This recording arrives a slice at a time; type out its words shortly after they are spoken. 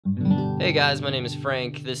Hey guys, my name is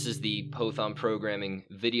Frank. This is the Python programming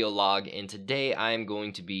video log, and today I am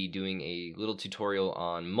going to be doing a little tutorial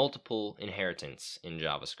on multiple inheritance in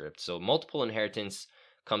JavaScript. So multiple inheritance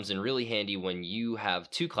comes in really handy when you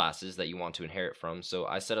have two classes that you want to inherit from. So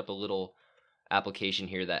I set up a little application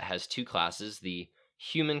here that has two classes, the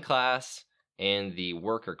human class and the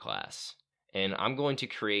worker class. And I'm going to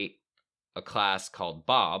create a class called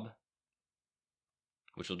Bob,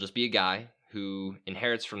 which will just be a guy who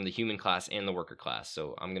inherits from the human class and the worker class.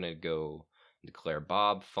 So I'm going to go declare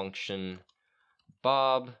Bob function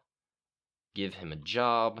Bob, give him a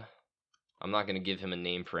job. I'm not going to give him a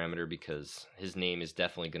name parameter because his name is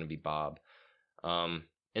definitely going to be Bob. And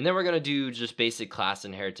then we're going to do just basic class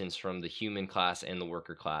inheritance from the human class and the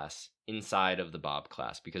worker class inside of the Bob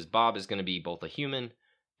class, because Bob is going to be both a human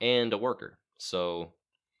and a worker. So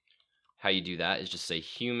how you do that is just say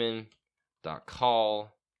human.call.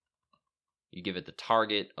 You give it the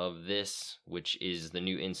target of this, which is the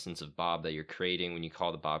new instance of Bob that you're creating when you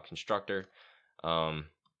call the Bob constructor. And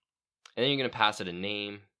then you're going to pass it a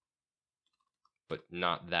name, but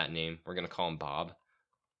not that name. We're going to call him Bob.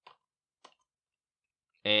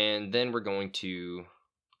 And then we're going to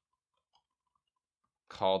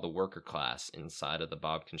call the worker class inside of the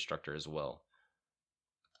Bob constructor as well.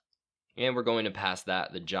 And we're going to pass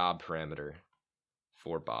that the job parameter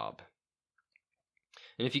for Bob.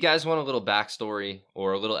 And if you guys want a little backstory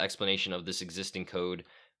or a little explanation of this existing code,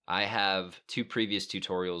 I have two previous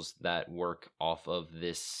tutorials that work off of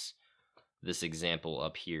this example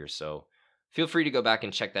up here. So feel free to go back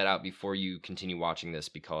and check that out before you continue watching this,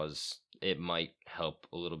 because it might help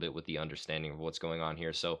a little bit with the understanding of what's going on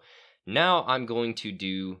here. So now I'm going to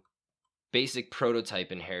do basic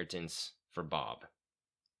prototype inheritance for Bob.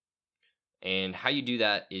 And how you do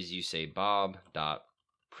that is you say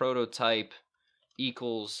bob.prototype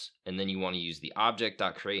equals, and then you want to use the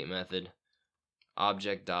object.create method,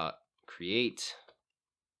 object.create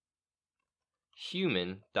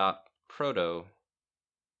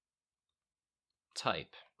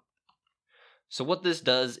human.prototype. So what this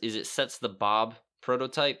does is it sets the Bob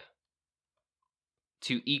prototype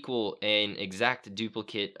to equal an exact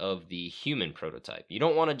duplicate of the human prototype. You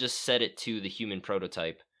don't want to just set it to the human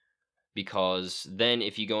prototype, because then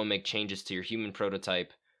if you go and make changes to your human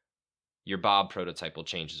prototype, your Bob prototype will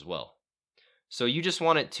change as well. So you just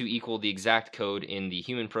want it to equal the exact code in the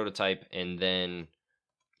human prototype, and then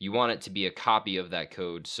you want it to be a copy of that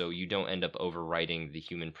code so you don't end up overwriting the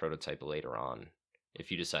human prototype later on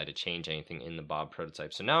if you decide to change anything in the Bob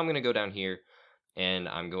prototype. So now I'm going to go down here and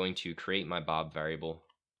I'm going to create my Bob variable.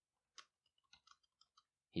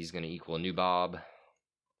 He's going to equal a new Bob,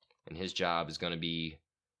 and his job is going to be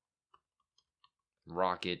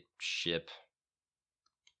rocket ship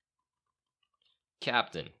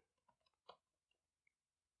captain.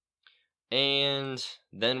 And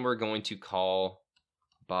then we're going to call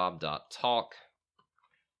bob.talk,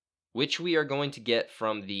 which we are going to get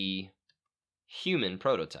from the human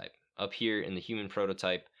prototype. Up here in the human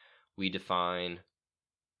prototype, we define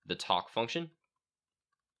the talk function.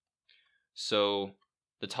 So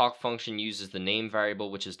the talk function uses the name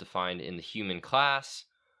variable, which is defined in the human class.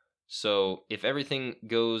 So if everything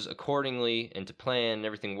goes accordingly and to plan and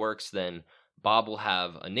everything works, then Bob will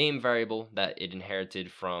have a name variable that it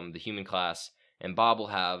inherited from the human class, and Bob will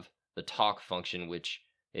have the talk function, which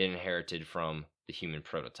it inherited from the human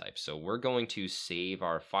prototype. So we're going to save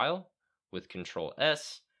our file with Control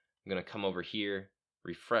S. I'm going to come over here,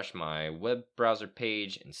 refresh my web browser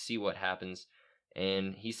page, and see what happens.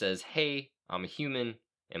 And he says, hey, I'm a human,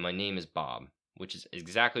 and my name is Bob, which is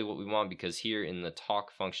exactly what we want, because here in the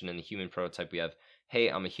talk function in the human prototype, we have,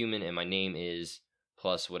 hey, I'm a human, and my name is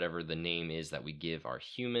plus whatever the name is that we give our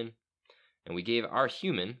human. And we gave our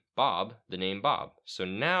human, Bob, the name Bob. So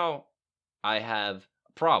now I have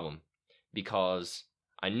a problem, because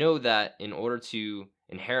I know that in order to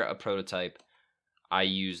inherit a prototype, I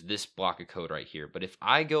use this block of code right here. But if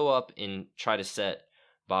I go up and try to set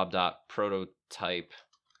bob.prototype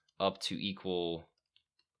up to equal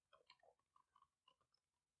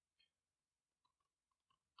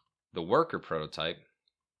the worker prototype,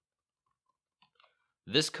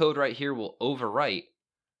 this code right here will overwrite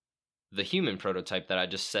the human prototype that I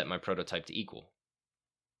just set my prototype to equal.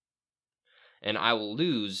 And I will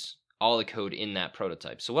lose all the code in that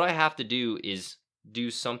prototype. So what I have to do is do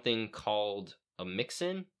something called a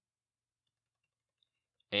Mixin.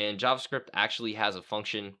 And JavaScript actually has a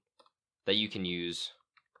function that you can use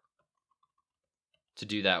to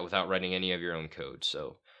do that without writing any of your own code.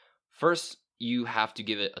 So first, you have to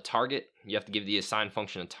give it a target. You have to give the assign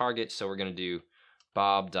function a target. So we're going to do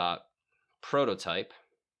bob.prototype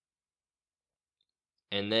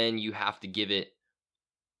and then you have to give it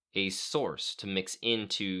a source to mix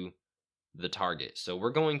into the target. So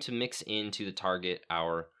we're going to mix into the target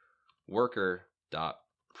our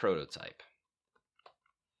worker.prototype.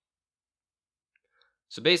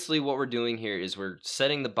 So basically what we're doing here is we're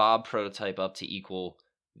setting the Bob prototype up to equal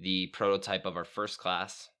the prototype of our first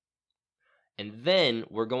class. And then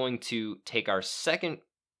we're going to take our second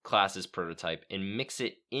class's prototype and mix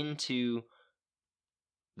it into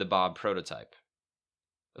the Bob prototype,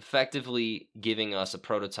 effectively giving us a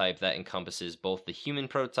prototype that encompasses both the human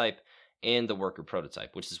prototype and the worker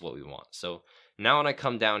prototype, which is what we want. So now when I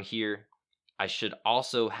come down here, I should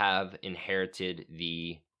also have inherited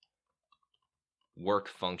the work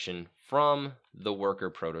function from the worker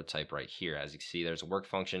prototype right here. As you can see, there's a work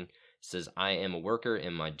function. It says I am a worker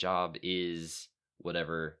and my job is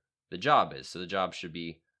whatever the job is. So the job should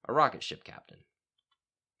be a rocket ship captain.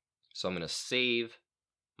 So I'm going to save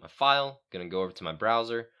my file, going to go over to my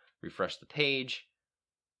browser, refresh the page.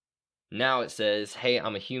 Now it says, hey,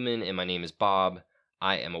 I'm a human and my name is Bob.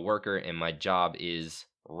 I am a worker and my job is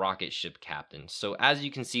rocket ship captain. So as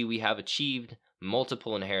you can see, we have achieved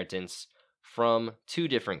multiple inheritance from two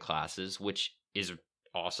different classes, which is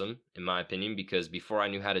awesome in my opinion, because before I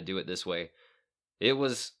knew how to do it this way, it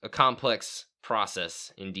was a complex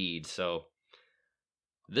process indeed. So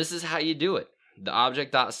this is how you do it. The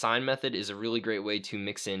Object.assign method is a really great way to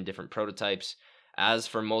mix in different prototypes. As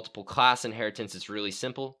for multiple class inheritance, it's really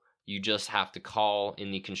simple. You just have to call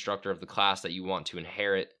in the constructor of the class that you want to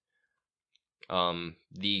inherit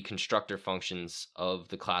the constructor functions of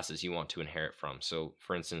the classes you want to inherit from. So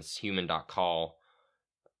for instance, human.call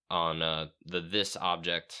on the this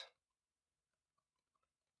object,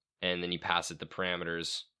 and then you pass it the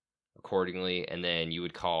parameters accordingly, and then you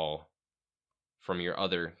would call from your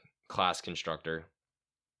other class constructor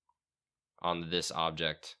on this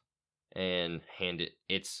object and hand it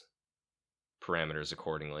its parameters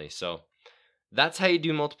accordingly. So that's how you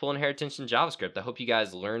do multiple inheritance in JavaScript. I hope you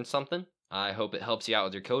guys learned something. I hope it helps you out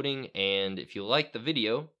with your coding, and if you like the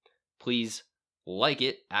video, please like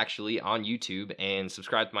it actually on YouTube and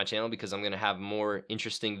subscribe to my channel, because I'm going to have more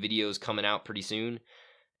interesting videos coming out pretty soon.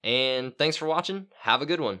 And thanks for watching. Have a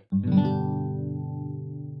good one.